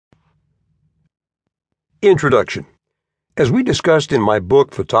Introduction. As we discussed in my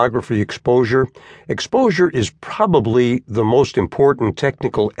book, Photography Exposure, exposure is probably the most important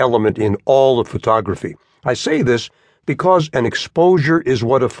technical element in all of photography. I say this because an exposure is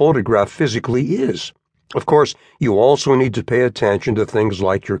what a photograph physically is. Of course, you also need to pay attention to things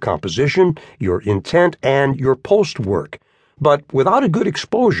like your composition, your intent, and your post work. But without a good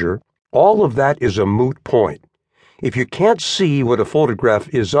exposure, all of that is a moot point. If you can't see what a photograph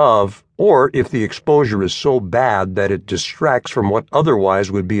is of, or if the exposure is so bad that it distracts from what otherwise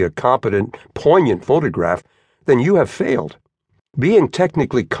would be a competent, poignant photograph, then you have failed. Being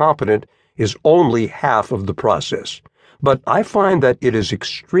technically competent is only half of the process, but I find that it is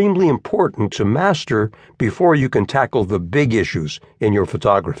extremely important to master before you can tackle the big issues in your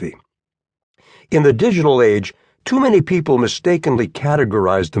photography. In the digital age, too many people mistakenly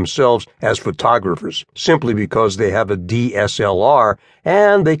categorize themselves as photographers simply because they have a DSLR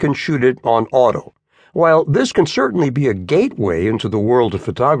and they can shoot it on auto. While this can certainly be a gateway into the world of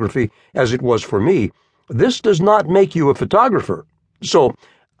photography, as it was for me, this does not make you a photographer. So,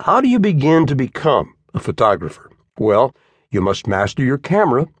 how do you begin to become a photographer? Well, you must master your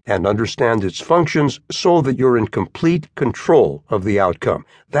camera and understand its functions so that you're in complete control of the outcome.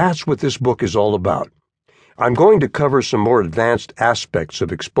 That's what this book is all about. I'm going to cover some more advanced aspects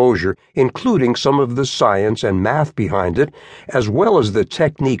of exposure, including some of the science and math behind it, as well as the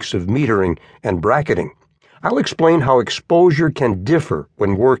techniques of metering and bracketing. I'll explain how exposure can differ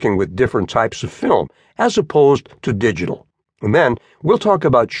when working with different types of film, as opposed to digital. And then we'll talk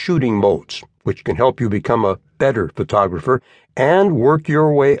about shooting modes, which can help you become a better photographer and work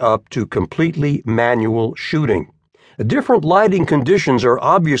your way up to completely manual shooting. Different lighting conditions are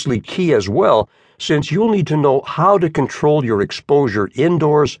obviously key as well, since you'll need to know how to control your exposure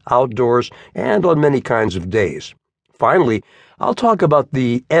indoors, outdoors, and on many kinds of days. Finally, I'll talk about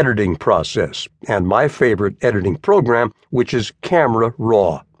the editing process and my favorite editing program, which is Camera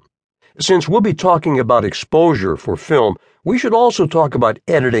Raw. Since we'll be talking about exposure for film, we should also talk about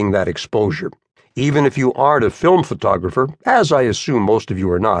editing that exposure. Even if you aren't a film photographer, as I assume most of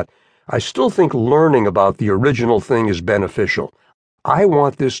you are not, I still think learning about the original thing is beneficial. I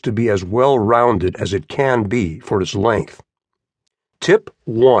want this to be as well-rounded as it can be for its length. Tip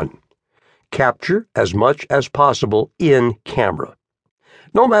 1. Capture as much as possible in camera.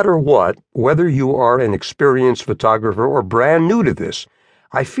 No matter what, whether you are an experienced photographer or brand new to this,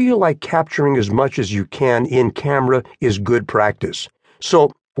 I feel like capturing as much as you can in camera is good practice.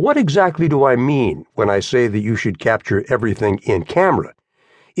 So, what exactly do I mean when I say that you should capture everything in camera?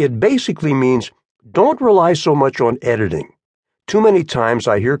 It basically means don't rely so much on editing. Too many times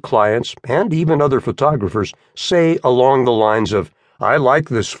I hear clients, and even other photographers, say along the lines of, "I like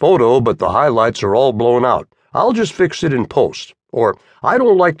this photo, but the highlights are all blown out. I'll just fix it in post." Or, "I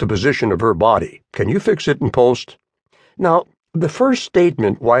don't like the position of her body. Can you fix it in post?" Now, the first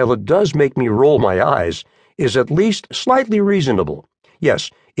statement, while it does make me roll my eyes, is at least slightly reasonable. Yes,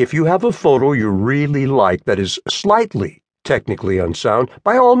 if you have a photo you really like that is slightly technically unsound,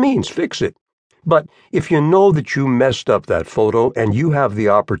 by all means fix it. But if you know that you messed up that photo and you have the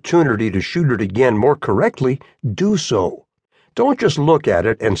opportunity to shoot it again more correctly, do so. Don't just look at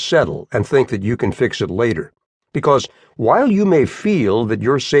it and settle and think that you can fix it later. Because while you may feel that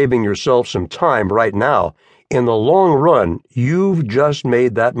you're saving yourself some time right now, in the long run, you've just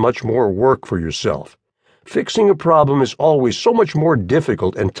made that much more work for yourself. Fixing a problem is always so much more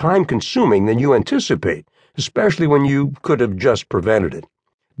difficult and time-consuming than you anticipate, especially when you could have just prevented it.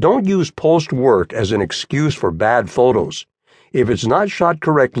 Don't use post-work as an excuse for bad photos. If it's not shot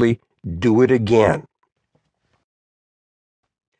correctly, do it again.